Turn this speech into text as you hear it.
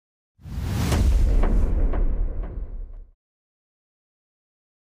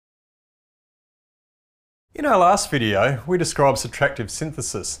In our last video, we described subtractive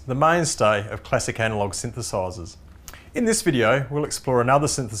synthesis, the mainstay of classic analog synthesizers. In this video, we'll explore another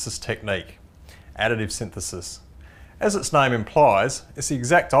synthesis technique, additive synthesis. As its name implies, it's the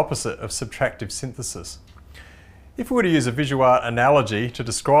exact opposite of subtractive synthesis. If we were to use a visual art analogy to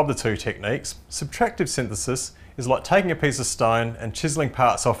describe the two techniques, subtractive synthesis is like taking a piece of stone and chiseling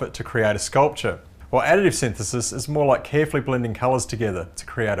parts off it to create a sculpture, while additive synthesis is more like carefully blending colours together to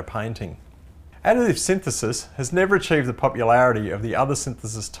create a painting. Additive synthesis has never achieved the popularity of the other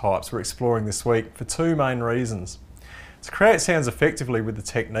synthesis types we're exploring this week for two main reasons. To create sounds effectively with the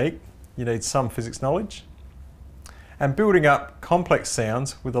technique, you need some physics knowledge, and building up complex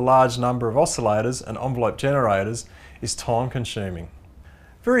sounds with a large number of oscillators and envelope generators is time consuming.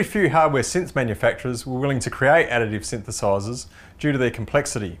 Very few hardware synth manufacturers were willing to create additive synthesizers due to their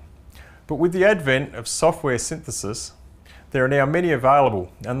complexity. But with the advent of software synthesis, there are now many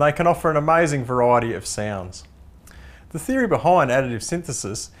available, and they can offer an amazing variety of sounds. The theory behind additive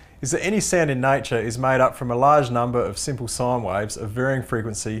synthesis is that any sound in nature is made up from a large number of simple sine waves of varying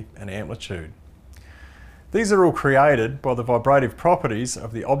frequency and amplitude. These are all created by the vibrative properties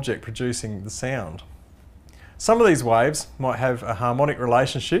of the object producing the sound. Some of these waves might have a harmonic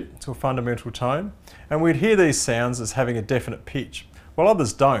relationship to a fundamental tone, and we'd hear these sounds as having a definite pitch, while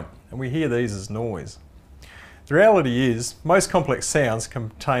others don't, and we hear these as noise. The reality is, most complex sounds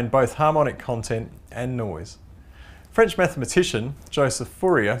contain both harmonic content and noise. French mathematician Joseph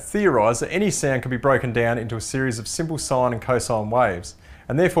Fourier theorised that any sound can be broken down into a series of simple sine and cosine waves,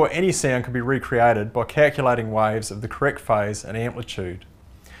 and therefore any sound can be recreated by calculating waves of the correct phase and amplitude.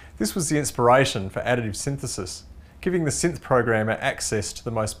 This was the inspiration for additive synthesis, giving the synth programmer access to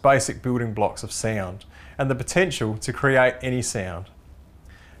the most basic building blocks of sound, and the potential to create any sound.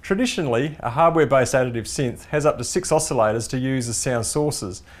 Traditionally, a hardware-based additive synth has up to 6 oscillators to use as sound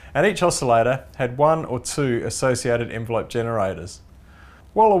sources, and each oscillator had 1 or 2 associated envelope generators.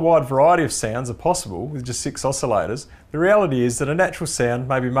 While a wide variety of sounds are possible with just 6 oscillators, the reality is that a natural sound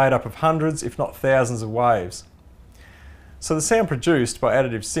may be made up of hundreds, if not thousands of waves. So the sound produced by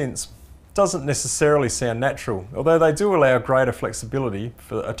additive synths doesn't necessarily sound natural, although they do allow greater flexibility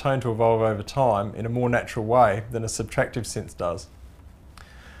for a tone to evolve over time in a more natural way than a subtractive synth does.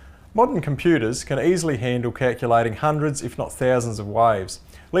 Modern computers can easily handle calculating hundreds, if not thousands of waves,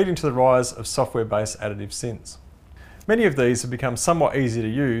 leading to the rise of software-based additive synths. Many of these have become somewhat easy to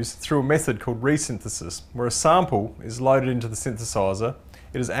use through a method called resynthesis, where a sample is loaded into the synthesizer,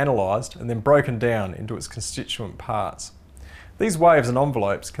 it is analysed and then broken down into its constituent parts. These waves and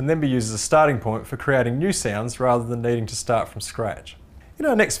envelopes can then be used as a starting point for creating new sounds rather than needing to start from scratch. In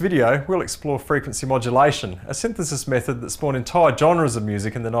our next video, we'll explore frequency modulation, a synthesis method that spawned entire genres of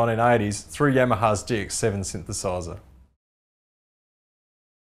music in the 1980s through Yamaha's DX7 synthesizer.